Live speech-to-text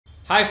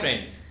Hi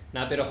friends,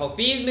 నా పేరు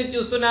హఫీజ్. మీరు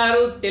చూస్తున్నారు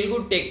తెలుగు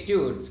టెక్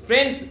ట్యూట్స్.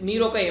 ఫ్రెండ్స్,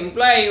 మీరు ఒక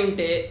ఎంప్లాయ్ అయి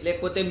ఉంటే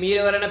లేకపోతే మీరు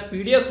ఎవరైనా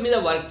పీడిఎఫ్ మీద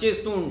వర్క్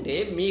చేస్తూ ఉంటే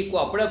మీకు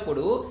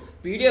అప్పుడప్పుడు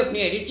పీడిఎఫ్ని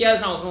ఎడిట్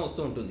చేయాల్సిన అవసరం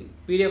వస్తూ ఉంటుంది.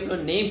 పీడిఎఫ్లో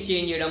నేమ్స్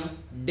చేంజ్ చేయడం,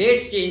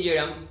 డేట్స్ చేంజ్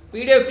చేయడం,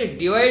 పీడిఎఫ్ని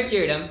డివైడ్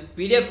చేయడం,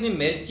 పీడిఎఫ్ని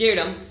మెర్జ్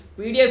చేయడం,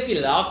 పీడిఎఫ్కి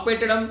లాక్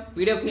పెట్టడం,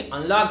 పీడిఎఫ్ని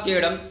అన్లాక్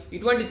చేయడం,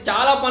 ఇటువంటి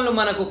చాలా పనులు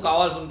మనకు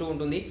కావాల్సి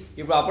ఉంటుంది.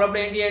 ఇప్పుడు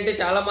అప్పుడప్పుడు ఏంటి అంటే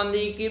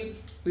చాలామందికి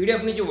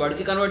పీడిఎఫ్ నుంచి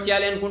వర్డ్కి కన్వర్ట్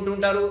చేయాలి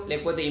అనుకుంటుంటారు,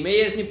 లేకపోతే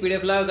ఇమేజెస్ని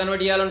పీడిఎఫ్ లాగా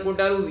కన్వర్ట్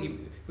చేయాలనుకుంటారు,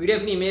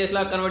 పీడిఎఫ్ని ఇమేజెస్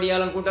లాగా కన్వర్ట్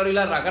చేయాలనుకుంటారు.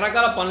 ఇలా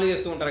రకరకాల పనులు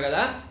చేస్తూ ఉంటారు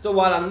కదా. సో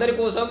వాళ్ళందరి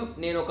కోసం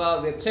నేను ఒక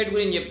వెబ్సైట్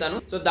గురించి చెప్తాను.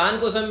 సో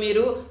దానికోసం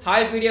మీరు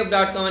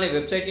highpdf.com అనే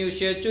వెబ్సైట్ని యూజ్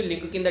చేయొచ్చు.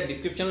 లింక్ కింద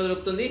డిస్క్రిప్షన్లో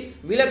దొరుకుతుంది.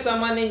 వీళ్ళకి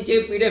సంబంధించి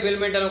పీడిఎఫ్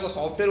ఎలిమెంట్ అనే ఒక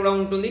సాఫ్ట్వేర్ కూడా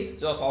ఉంటుంది.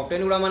 సో ఆ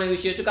సాఫ్ట్వేర్ని కూడా మనం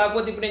యూజ్ చేయొచ్చు.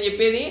 కాకపోతే ఇప్పుడు నేను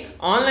చెప్పేది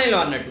ఆన్లైన్లో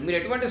అన్నట్టు. మీరు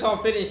ఎటువంటి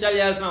సాఫ్ట్వేర్ ఇన్స్టాల్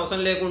చేయాల్సిన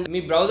అవసరం లేకుండా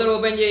మీ బ్రౌజర్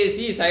ఓపెన్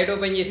చేసి సైట్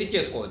ఓపెన్ చేసి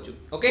చేసుకోవచ్చు.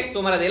 ఓకే,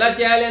 సో మరి అది ఎలా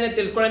చేయాలి అనేది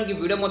తెలుసుకోవడానికి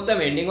వీడియో మొత్తం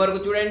ఎండింగ్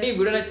వరకు చూడండి.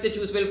 వీడియో నచ్చితే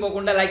చూసి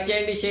వెళ్ళిపోకుండా లైక్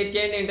చేయండి, షేర్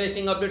చేయండి.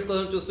 ఇంట్రెస్టింగ్ అప్డేట్స్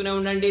కోసం చూస్తూనే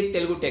ఉండండి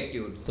Telugu tech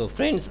tuts. So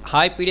friends,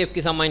 hi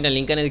పీడిఎఫ్కి సంబంధించిన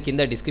లింక్ అనేది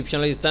కింద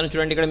డిస్క్రిప్షన్లో ఇస్తాను.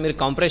 చూడండి, ఇక్కడ మీరు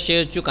కంప్రెస్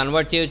చేయొచ్చు,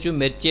 కన్వర్ట్ చేయొచ్చు,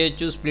 మెర్జ్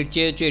చేయొచ్చు, స్ప్లిట్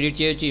చేయొచ్చు, ఎడిట్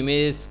చేయొచ్చు,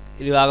 ఇమేజెస్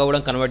ఇలాగా కూడా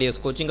కన్వర్ట్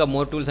చేసుకోవచ్చు. ఇంకా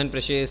మోర్ టూల్స్ అని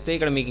ప్రెస్ చేస్తే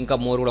ఇక్కడ మీకు ఇంకా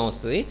మోర్ కూడా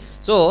వస్తుంది.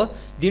 సో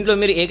దీంట్లో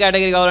మీరు ఏ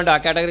కేటగిరీ కావాలంటే ఆ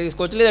కేటగిరీ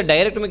తీసుకోవచ్చు, లేదా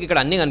డైరెక్ట్ మీకు ఇక్కడ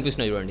అన్నీ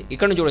కనిపిస్తున్నాయి చూడండి,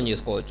 ఇక్కడ నుంచి చూడండి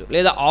చేసుకోవచ్చు.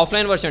 లేదా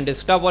ఆఫ్లైన్ వర్షన్,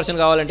 డెస్క్టాప్ వర్షన్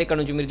కావాలంటే ఇక్కడ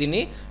నుంచి మీరు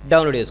దీన్ని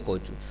డౌన్లోడ్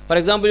చేసుకోవచ్చు. ఫర్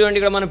ఎగ్జాంపుల్ చూడండి,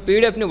 ఇక్కడ మనం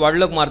పీడిఎఫ్ని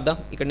వర్డ్లోకి మారుద్దాం.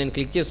 ఇక్కడ నేను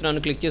క్లిక్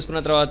చేస్తున్నాను. క్లిక్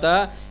చేసుకున్న తర్వాత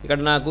ఇక్కడ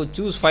నాకు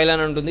చూస్ ఫైల్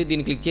అని ఉంటుంది.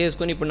 దీన్ని క్లిక్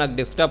చేసుకుని ఇప్పుడు నాకు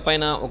డెస్క్టాప్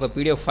పైన ఒక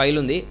పీడిఎఫ్ ఫైల్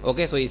ఉంది.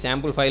 ఓకే, సో ఈ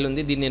శాంపుల్ ఫైల్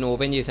ఉంది. దీన్ని నేను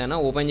ఓపెన్ చేశాను.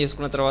 ఓపెన్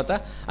చేసుకున్న తర్వాత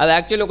అది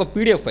యాక్చువల్లీ ఒక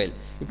పీడిఎఫ్ ఫైల్.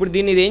 ఇప్పుడు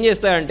దీన్ని ఇది ఏం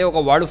చేస్తారంటే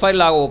ఒక వర్డ్ ఫైల్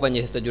లాగా ఓపెన్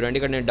చేస్తారు. చూడండి,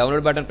 ఇక్కడ నేను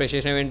డౌన్లోడ్ బటన్ ప్రెస్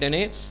చేసిన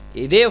వెంటనే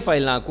ఇదే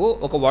ఫైల్ నాకు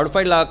ఒక వర్డ్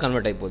ఫైల్ లాగా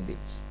కన్వర్ట్ అయిపోద్ది.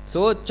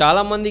 సో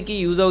చాలామందికి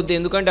యూజ్ అవుతుంది.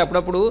 ఎందుకంటే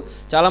అప్పుడప్పుడు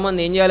చాలామంది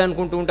ఏం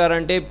చేయాలనుకుంటూ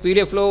ఉంటారంటే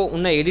పీడిఎఫ్లో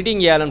ఉన్న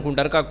ఎడిటింగ్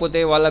చేయాలనుకుంటారు, కాకపోతే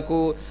వాళ్ళకు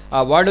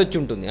వర్డ్ వచ్చి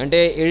ఉంటుంది, అంటే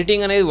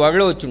ఎడిటింగ్ అనేది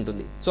వర్డ్లో వచ్చి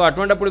ఉంటుంది. సో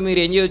అటువంటిప్పుడు మీరు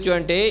ఏం చేయొచ్చు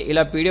అంటే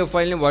ఇలా పీడిఎఫ్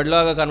ఫైల్ని వర్డ్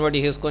లాగా కన్వర్ట్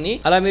చేసుకొని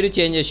అలా మీరు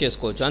చేంజెస్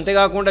చేసుకోవచ్చు.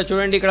 అంతేకాకుండా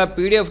చూడండి, ఇక్కడ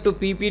పీడిఎఫ్ టు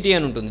పీపీటీ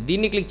అని ఉంటుంది.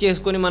 దీన్ని క్లిక్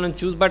చేసుకొని మనం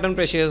చూస్ బటన్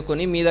ప్రెస్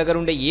చేసుకొని మీ దగ్గర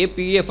ఉండే ఏ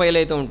పీడిఎఫ్ ఫైల్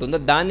అయితే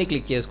ఉంటుందో దాన్ని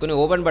క్లిక్ చేసుకొని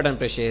ఓపెన్ బటన్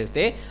ప్రెస్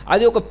చేస్తే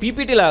అది ఒక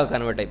పీపీటీ లాగా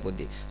కన్వర్ట్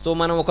అయిపోద్ది. సో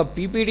మనం ఒక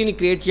పీపీటీని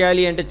క్రియేట్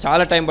చేయాలి అంటే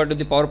చాలా టైం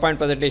పడుతుంది పవర్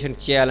పాయింట్ ప్రజెంటేషన్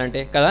చేయాలంటే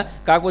కదా.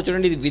 కాకపోతే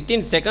చూడండి, ఇది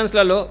వితిన్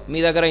సెకండ్స్లలో మీ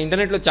దగ్గర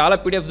ఇంటర్నెట్లో చాలా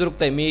పీడిఎఫ్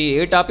దొరుకుతాయి. మీ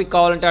ఏ టాపిక్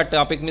కావాలంటే ఆ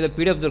టాపిక్ మీద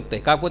పీడిఎఫ్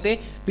దొరుకుతాయి, కాకపోతే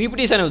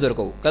పీపీటీస్ అనేవి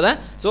దొరకవు కదా.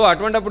 సో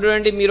అటువంటిప్పుడు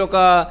చూడండి, మీరు ఒక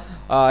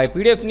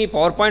పీడిఎఫ్ని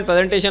పవర్ పాయింట్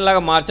ప్రజెంటేషన్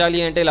లాగా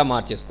మార్చాలి అంటే ఇలా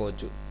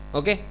మార్చేసుకోవచ్చు.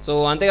 ఓకే, సో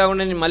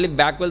అంతేకాకుండా నేను మళ్ళీ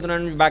బ్యాక్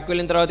వెళ్తున్నాను. బ్యాక్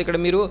వెళ్ళిన తర్వాత ఇక్కడ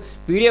మీరు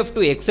పీడిఎఫ్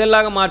టు ఎక్సెల్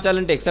లాగా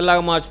మార్చాలంటే ఎక్సెల్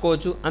లాగా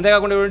మార్చుకోవచ్చు.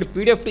 అంతేకాకుండా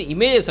పీడిఎఫ్ టు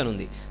ఇమేజెస్ అని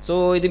ఉంది. సో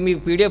ఇది మీకు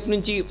పీడిఎఫ్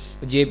నుంచి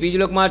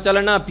జేపీజీలోకి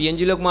మార్చాలన్నా,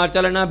 పిఎన్జీలోకి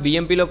మార్చాలన్నా,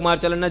 బిఎంపీలోకి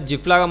మార్చాలన్నా,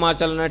 జిఫ్ లాగా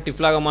మార్చాలన్నా,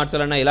 టిఫ్ లాగా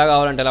మార్చాలన్నా, ఎలా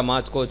కావాలంటే అలా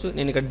మార్చుకోవచ్చు.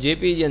 నేను ఇక్కడ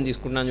జేపీజీ అని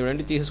తీసుకుంటున్నాను.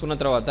 చూడండి, తీసుకున్న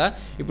తర్వాత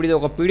ఇప్పుడు ఇది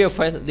ఒక పీడిఎఫ్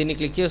ఫైల్. దీన్ని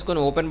క్లిక్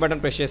చేసుకొని ఓపెన్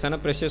బటన్ ప్రెస్ చేశాను.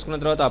 ప్రెస్ చేసుకున్న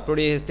తర్వాత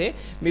అప్లోడ్ చేస్తే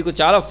మీకు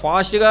చాలా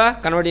ఫాస్ట్గా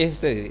కన్వర్ట్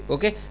చేస్తుంది ఇది.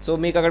 ఓకే, సో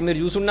మీకు అక్కడ మీరు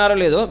చూసున్నారో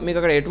లేదో, మీకు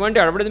అక్కడ ఎటువంటి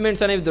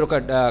అడ్వర్టైజ్మెంట్స్ అనేవి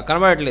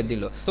కనబడట్లేదు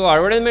దీనిలో. సో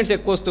అడ్వర్టైజ్మెంట్స్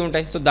ఎక్కువ వస్తూ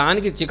ఉంటాయి. సో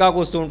దానికి చికాకు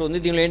వస్తూ ఉంటుంది.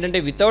 దీనిలో ఏంటంటే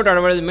వితౌట్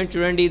అడ్వర్టైజ్మెంట్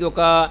చూడండి, ఇది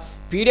ఒక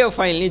పీడిఎఫ్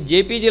ఫైల్ని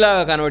జేపీజీ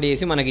లాగా కన్వర్ట్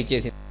చేసి మనకి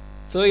ఇచ్చేసింది.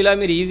 సో ఇలా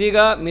మీరు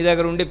ఈజీగా మీ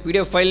దగ్గర ఉండే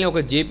పీడిఎఫ్ ఫైల్ని ఒక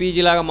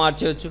జేపీజీ లాగా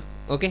మార్చవచ్చు.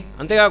 ఓకే,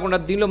 అంతేకాకుండా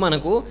దీనిలో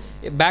మనకు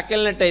బ్యాక్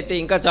వెళ్ళినట్టయితే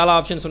ఇంకా చాలా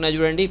ఆప్షన్స్ ఉన్నాయి.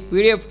 చూడండి,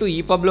 పీడిఎఫ్ టు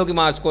ఈపబ్లోకి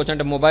మార్చుకోవచ్చు,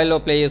 అంటే మొబైల్లో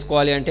ప్లే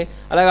చేసుకోవాలి అంటే.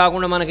 అలా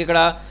కాకుండా మనకి ఇక్కడ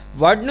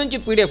వర్డ్ నుంచి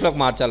పీడిఎఫ్లోకి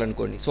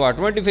మార్చాలనుకోండి, సో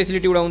అటువంటి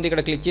ఫెసిలిటీ కూడా ఉంది.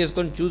 ఇక్కడ క్లిక్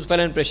చేసుకొని చూస్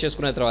ఫైల్ అని ప్రెస్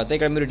చేసుకున్న తర్వాత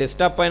ఇక్కడ మీరు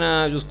డెస్క్టాప్ పైన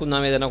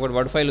చూసుకుందాం, ఏదైనా ఒక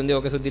వర్డ్ ఫైల్ ఉంది.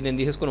 ఓకే, సో దీన్ని నేను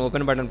తీసుకొని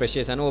ఓపెన్ బటన్ ప్రెస్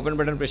చేశాను. ఓపెన్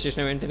బటన్ ప్రెస్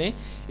చేసిన వెంటనే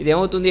ఇది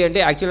ఏమవుతుంది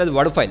అంటే యాక్చువల్లీ అది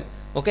వర్డ్ ఫైల్.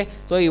 ఓకే,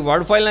 సో ఈ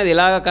వర్డ్ ఫైల్ని అది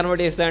ఎలాగ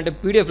కన్వర్ట్ చేస్తారంటే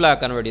పీడిఎఫ్ లాగా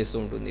కన్వర్ట్ చేస్తూ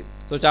ఉంటుంది.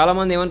 సో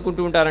చాలామంది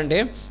ఏమనుకుంటూ ఉంటారంటే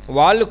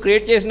వాళ్ళు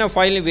క్రియేట్ చేసిన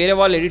ఫైల్ని వేరే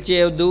వాళ్ళు ఎడిట్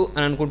చేయొద్దు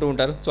అని అనుకుంటూ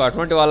ఉంటారు. సో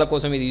అటువంటి వాళ్ళ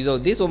కోసం ఇది యూజ్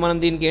అవుద్ది. సో మనం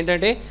దీనికి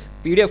ఏంటంటే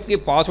పీడిఎఫ్కి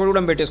పాస్వర్డ్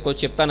కూడా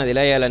పెట్టేసుకోవచ్చు. చెప్తాను అది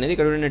ఎలా చేయాలనేది.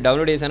 ఇక్కడ నేను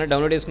డౌన్లోడ్ చేశాను.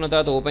 డౌన్లోడ్ చేసుకున్న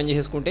తర్వాత ఓపెన్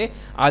చేసుకుంటే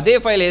అదే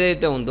ఫైల్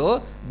ఏదైతే ఉందో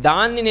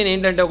దాన్ని నేను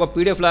ఏంటంటే ఒక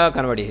పీడిఎఫ్ లాగా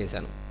కన్వర్ట్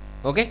చేసేసాను.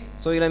 ఓకే,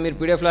 సో ఇలా మీరు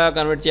పీడిఎఫ్ లాగా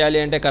కన్వర్ట్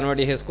చేయాలి అంటే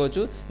కన్వర్ట్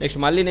చేసుకోవచ్చు.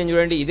 నెక్స్ట్ మళ్ళీ నేను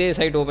చూడండి ఇదే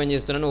సైట్ ఓపెన్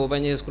చేస్తున్నాను.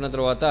 ఓపెన్ చేసుకున్న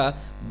తర్వాత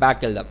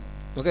బ్యాక్ వెళ్దాం.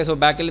 ఓకే, సో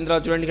బ్యాక్ వెళ్ళిన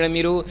తర్వాత చూడండి, ఇక్కడ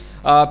మీరు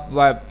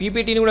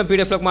పీపీటీని కూడా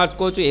పీడిఎఫ్లోకి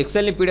మార్చుకోవచ్చు,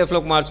 ఎక్సెల్ని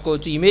పీడిఎఫ్లోకి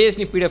మార్చుకోవచ్చు,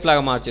 ఇమేజెస్ని పీడిఎఫ్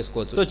లాగా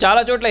మార్చేసుకోవచ్చు. సో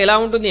చాలా చోట్ల ఎలా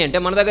ఉంటుంది అంటే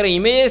మన దగ్గర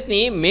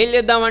ఇమేజెస్ని మెయిల్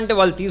చేద్దామంటే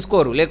వాళ్ళు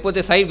తీసుకోరు,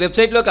 లేకపోతే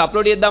వెబ్సైట్లోకి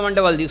అప్లోడ్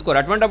చేద్దామంటే వాళ్ళు తీసుకోరు.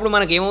 అటువంటిప్పుడు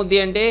మనకి ఏమవుద్ది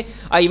అంటే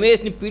ఆ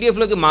ఇమేజెస్ని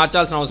పీడిఎఫ్లోకి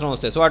మార్చాల్సిన అవసరం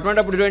వస్తుంది. సో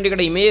అటువంటిప్పుడు చూడండి,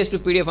 ఇక్కడ ఇమేజెస్ టు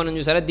పీడిఎఫ్ అని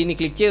చూసారా, దీన్ని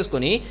క్లిక్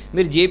చేసుకొని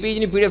మీరు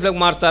జేపీజీని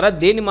పీడిఎఫ్లోకి మారుస్తారా,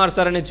 దేన్ని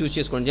మారుస్తారనేది చూస్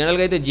చేసుకోండి.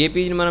 జనరల్గా అయితే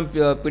జేపీజీని మనం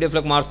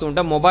పీడిఎఫ్లోకి మారుస్తూ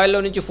ఉంటాం.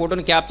 మొబైల్లో నుంచి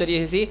ఫోటోని క్యాప్చర్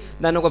చేసి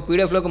దాన్ని ఒక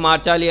పీడిఎఫ్లోకి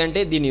మార్చాలి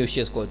అంటే దీన్ని యూస్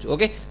చేసుకోవచ్చు. ఓకే,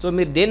 ఓకే, సో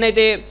మీరు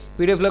దేన్నైతే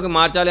పీడిఎఫ్లోకి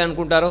మార్చాలి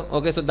అనుకుంటారో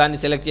ఓకే, సో దాన్ని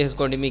సెలెక్ట్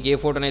చేసుకోండి. మీకు ఏ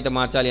ఫోటోని అయితే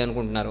మార్చాలి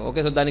అనుకుంటున్నారో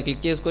ఓకే, సో దాన్ని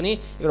క్లిక్ చేసుకొని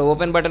ఇక్కడ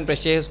ఓపెన్ బటన్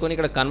ప్రెస్ చేసుకొని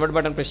ఇక్కడ కన్వర్ట్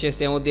బటన్ ప్రెస్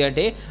చేస్తే ఏమవుద్ది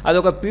అంటే అది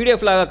ఒక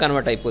పీడిఎఫ్ లాగా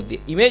కన్వర్ట్ అయిపోద్ది.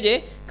 ఇమేజే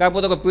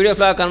కాకపోతే ఒక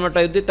పీడిఎఫ్ లాగా కన్వర్ట్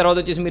అవుద్ది. తర్వాత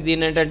వచ్చేసి మీరు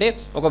దీన్ని ఏంటంటే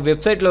ఒక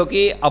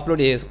వెబ్సైట్లోకి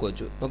అప్లోడ్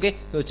చేసుకోవచ్చు. ఓకే,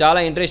 సో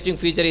చాలా ఇంట్రెస్టింగ్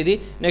ఫీచర్ ఇది.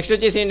 నెక్స్ట్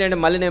వచ్చేసి ఏంటంటే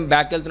మళ్ళీ నేను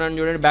బ్యాక్ వెళ్తున్నాను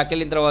చూడండి. బ్యాక్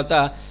వెళ్ళిన తర్వాత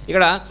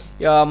ఇక్కడ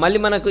మళ్ళీ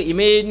మనకు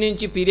ఇమేజ్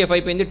నుంచి పీడిఎఫ్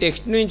అయిపోయింది,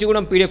 టెక్స్ట్ నుంచి కూడా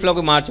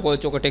పీడిఎఫ్లోకి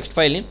మార్చుకోవచ్చు ఒక టెక్స్ట్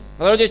ఫైల్ని.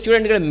 తర్వాత వచ్చేసి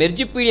చూడండి ఇక్కడ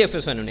మెర్జ్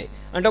పీడిఎఫ్స్ అని ఉన్నాయి,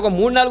 అంటే ఒక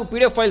 3-4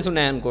 పీడిఎఫ్ ఫైల్స్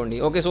ఉన్నాయనుకోండి.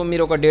 ఓకే, సో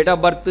మీరు ఒక డేట్ ఆఫ్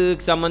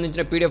బర్త్కి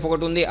సంబంధించిన పీడిఎఫ్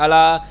ఒకటి ఉంది,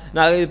 అలా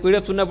 4-5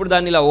 పీడిఎఫ్స్ ఉన్నప్పుడు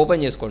దాన్ని ఇలా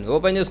ఓపెన్ చేసుకోండి.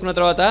 ఓపెన్ చేసుకున్న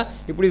తర్వాత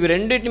ఇప్పుడు ఇవి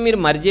రెండింటిని మీరు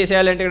మర్జ్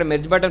చేసేయాలంటే ఇక్కడ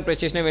మెర్జ్ బటన్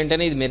ప్రెస్ చేసిన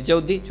వెంటనే ఇది మెర్జ్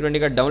అవుద్ది. చూడండి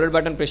ఇక్కడ డౌన్లోడ్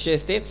బటన్ ప్రెస్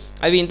చేస్తే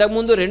అవి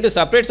ఇంతకుముందు 2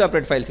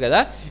 సపరేట్ ఫైల్స్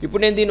కదా,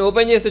 ఇప్పుడు నేను దీన్ని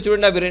ఓపెన్ చేస్తే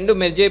చూడండి అవి 2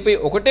 మెర్జ్ అయిపోయి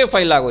ఒకటే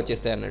ఫైల్ లాగా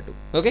వచ్చేస్తాయి అన్నట్టు.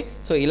 ఓకే,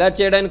 సో ఇలా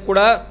చేయడానికి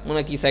కూడా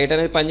మనకి ఈ సైట్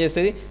అనేది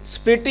పనిచేస్తుంది.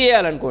 స్ప్లిట్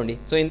చేయాలనుకోండి,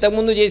 సో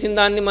ఇంతకుముందు చేసిన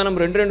దాన్ని మనం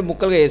 2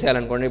 ముక్కలుగా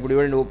వేసేయాలనుకోండి.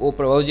 ఇప్పుడు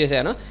బ్రౌజ్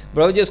చేశాను,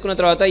 బ్రౌజ్ చేసుకున్న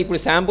తర్వాత ఇప్పుడు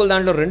శాంపుల్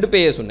దాంట్లో 2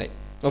 పేజెస్ ఉన్నాయి.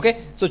 ఓకే,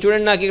 సో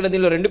చూడండి నాకు ఇక్కడ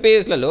దీనిలో 2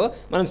 పేజెస్లలో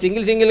మనం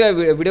సింగిల్గా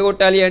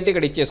విడగొట్టాలి అంటే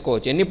ఇక్కడ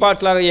ఇచ్చేసుకోవచ్చు. ఎన్ని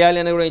పార్ట్స్ లాగా వేయాలి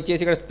అనేది కూడా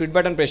ఇచ్చేసి ఇక్కడ స్ప్లిట్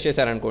బటన్ ప్రెస్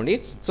చేశారనుకోండి,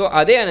 సో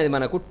అదే అనేది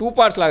మనకు 2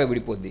 పార్ట్స్ లాగా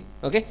విడిపోద్ది.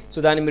 ఓకే,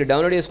 సో దాన్ని మీరు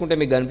డౌన్లోడ్ చేసుకుంటే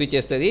మీకు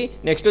కనిపించేస్తుంది.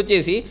 నెక్స్ట్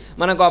వచ్చేసి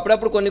మనకు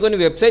అప్పుడప్పుడు కొన్ని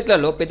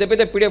వెబ్సైట్లలో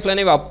పెద్ద పీడిఎఫ్లు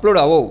అనేవి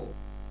అప్లోడ్ అవ్వవు.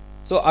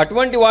 సో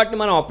అటువంటి వాటిని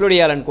మనం అప్లోడ్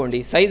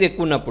చేయాలనుకోండి సైజ్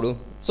ఎక్కువ ఉన్నప్పుడు,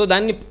 సో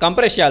దాన్ని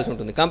కంప్రెస్ చేయాల్సి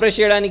ఉంటుంది. కంప్రెస్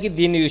చేయడానికి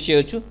దీన్ని యూజ్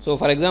చేయొచ్చు. సో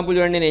ఫర్ ఎగ్జాంపుల్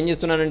చూడండి నేను ఏం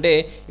చేస్తున్నానంటే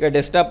ఇక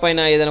డెస్క్టాప్ పైన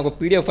ఏదైనా ఒక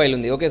పీడిఎఫ్ ఫైల్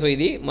ఉంది. ఓకే, సో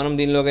ఇది మనం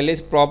దీనిలోకి వెళ్ళి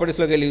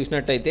ప్రాపర్టీస్లోకి వెళ్ళి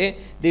చూసినట్టయితే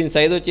దీని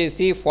సైజ్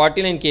వచ్చేసి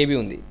 49 KB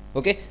ఉంది.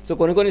 ఓకే, సో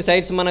కొన్ని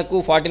సైట్స్ మనకు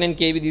 49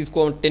 KB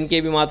 10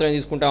 KB మాత్రమే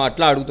తీసుకుంటాం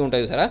అట్లా అడుగుతూ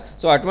ఉంటాయి సరే.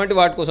 సో అటువంటి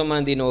వాటి కోసం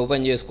మనం దీన్ని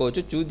ఓపెన్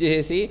చేసుకోవచ్చు. చూజ్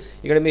చేసేసి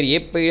ఇక్కడ మీరు ఏ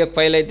పీడిఎఫ్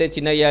ఫైల్ అయితే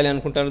చిన్న చేయాలి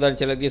అనుకుంటారో దాన్ని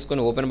సెలెక్ట్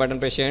చేసుకొని ఓపెన్ బటన్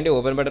ప్రెస్ చేయండి.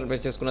 ఓపెన్ బటన్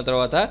ప్రెస్ చేసుకున్న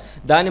తర్వాత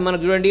దాన్ని మనం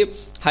చూడండి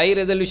హై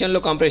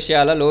రెజల్యూషన్లో కంప్రెస్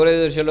చేయాలా, లో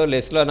రెజల్యూషన్లో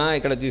లెస్లోనా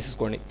ఇక్కడ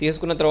తీసుకోండి.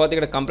 తీసుకున్న తర్వాత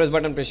ఇక్కడ కంప్రెస్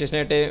బటన్ ప్రెస్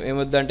చేసినట్టే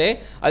ఏమవుద్దంటే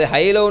అది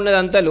హైలో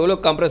ఉన్నదంతా లోలో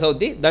కంప్రెస్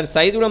అవుద్ది, దాని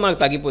సైజ్ కూడా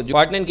మనకు తగ్గిపోతుంది.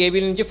 49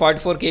 KB నుంచి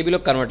 44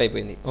 KBలో కన్వర్ట్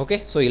అయిపోయింది. ఓకే,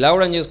 సో ఇలా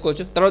కూడా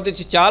చేసుకోవచ్చు. తర్వాత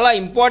వచ్చి చాలా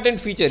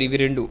ఇంపార్టెంట్ ఫీచర్ ఇవి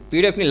 2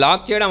 పీడిఎఫ్ని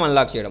లాక్ చేయడం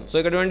అన్లాక్ చేయడం. సో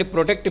ఇక్కడ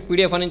ప్రొటెక్ట్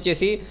పీడిఎఫ్ అని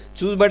చేసి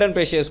చూస్ బటన్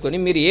ప్రెస్ చేసుకొని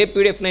మీరు ఏ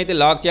పీడిఎఫ్ని అయితే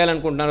లాక్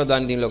చేయాలనుకుంటున్నారో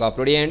దాన్ని దీనిలోకి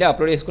అప్లోడ్ చేయండి.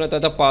 అప్లోడ్ చేసుకున్న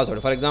తర్వాత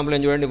పాస్వర్డ్ ఫర్ ఎగ్జాంపుల్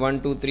నేను చూడండి 1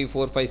 2 3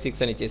 4 5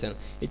 6 అని ఇచ్చేసాను.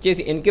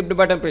 ఇచ్చేసి ఎన్క్రిప్ట్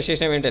బటన్ ప్రెస్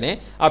చేసిన వెంటనే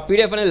ఆ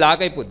పీడిఎఫ్ అనేది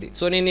లాక్ అయిపోద్ది.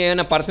 సో నేను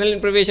ఏమైనా పర్సనల్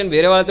ఇన్ఫర్మేషన్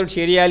వేరే వాళ్ళతో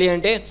షేర్ చేయాలి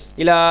అంటే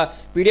ఇలా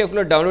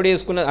పీడిఎఫ్లో డౌన్లోడ్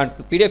చేసుకున్న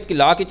పీడిఎఫ్కి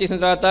లాక్ ఇచ్చేసిన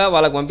తర్వాత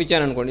వాళ్ళకి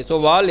పంపించాను అనుకోండి, సో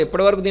వాళ్ళు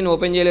ఎప్పటివరకు దీన్ని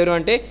ఓపెన్ చేయలేరు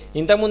అంటే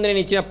ఇంతకుముందు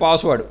నేను ఇచ్చిన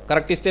పాస్వర్డ్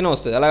కరెక్ట్ ఇస్తేనే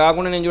వస్తుంది. అలా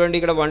కాకుండా నేను చూడండి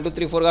ఇక్కడ 1 2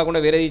 3 4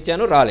 కాకుండా వేరేది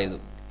ఇచ్చాను రాలేదు.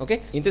 ఓకే,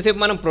 ఇంతసేపు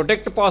మనం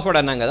ప్రొటెక్ట్ పాస్వర్డ్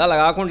అన్నాం కదా, అలా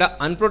కాకుండా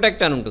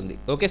అన్ప్రొటెక్ట్ అని ఉంటుంది.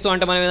 ఓకే, సో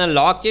అంటే మనం ఏదైనా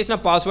లాక్ చేసిన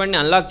పాస్వర్డ్ని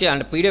అన్లాక్ చేయాలి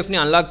అంటే పీడిఎఫ్ని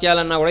అన్లాక్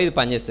చేయాలన్నా కూడా ఇది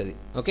పనిచేస్తుంది.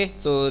 ఓకే,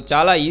 సో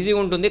చాలా ఈజీగా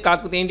ఉంటుంది.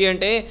 కాకపోతే ఏంటి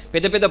అంటే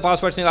పెద్ద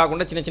పాస్వర్డ్స్ని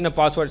కాకుండా చిన్న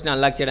పాస్వర్డ్స్ని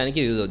అన్లాక్ చేయడానికి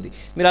యూజ్ అవుతుంది.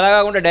 మీరు అలా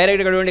కాకుండా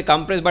డైరెక్ట్ ఇక్కడ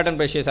కంప్రెస్ బటన్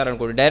ప్రెస్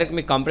చేశారనుకోండి, డైరెక్ట్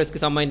మీకు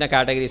కంప్రెస్కి సంబంధించిన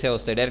కేటగిరీసే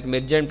వస్తాయి. డైరెక్ట్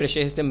మెర్జ్ అని ప్రెస్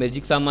చేస్తే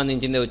మెర్జ్కి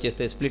సంబంధించిందే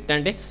వచ్చేస్తాయి, స్ప్లిట్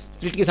అంటే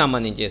స్ప్లిట్కి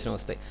సంబంధించేసినవి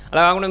వస్తాయి.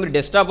 అలా కాకుండా మీరు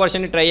డెస్క్టాప్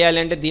వర్షన్ని ట్రై చేయాలి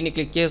అంటే దీన్ని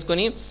క్లిక్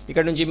చేసుకొని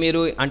ఇక్కడ నుంచి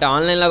మీరు అంటే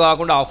ఆన్లైన్లో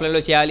కాకుండా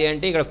ఆఫ్లైన్లో చేయాలి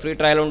అంటే ఇక్కడ ఫ్రీ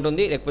ట్రయల్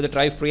ఉంటుంది, లేకపోతే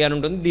ట్రై ఫ్రీ అని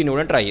ఉంటుంది, దీన్ని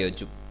కూడా ట్రై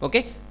చేయొచ్చు. ఓకే,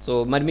 సో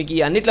మరి మీకు ఈ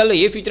అన్నిట్లలో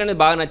ఏ ఫీచర్ అనేది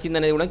బాగా నచ్చింది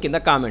అనేది కూడా కింద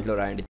కామెంట్లో రాయండి.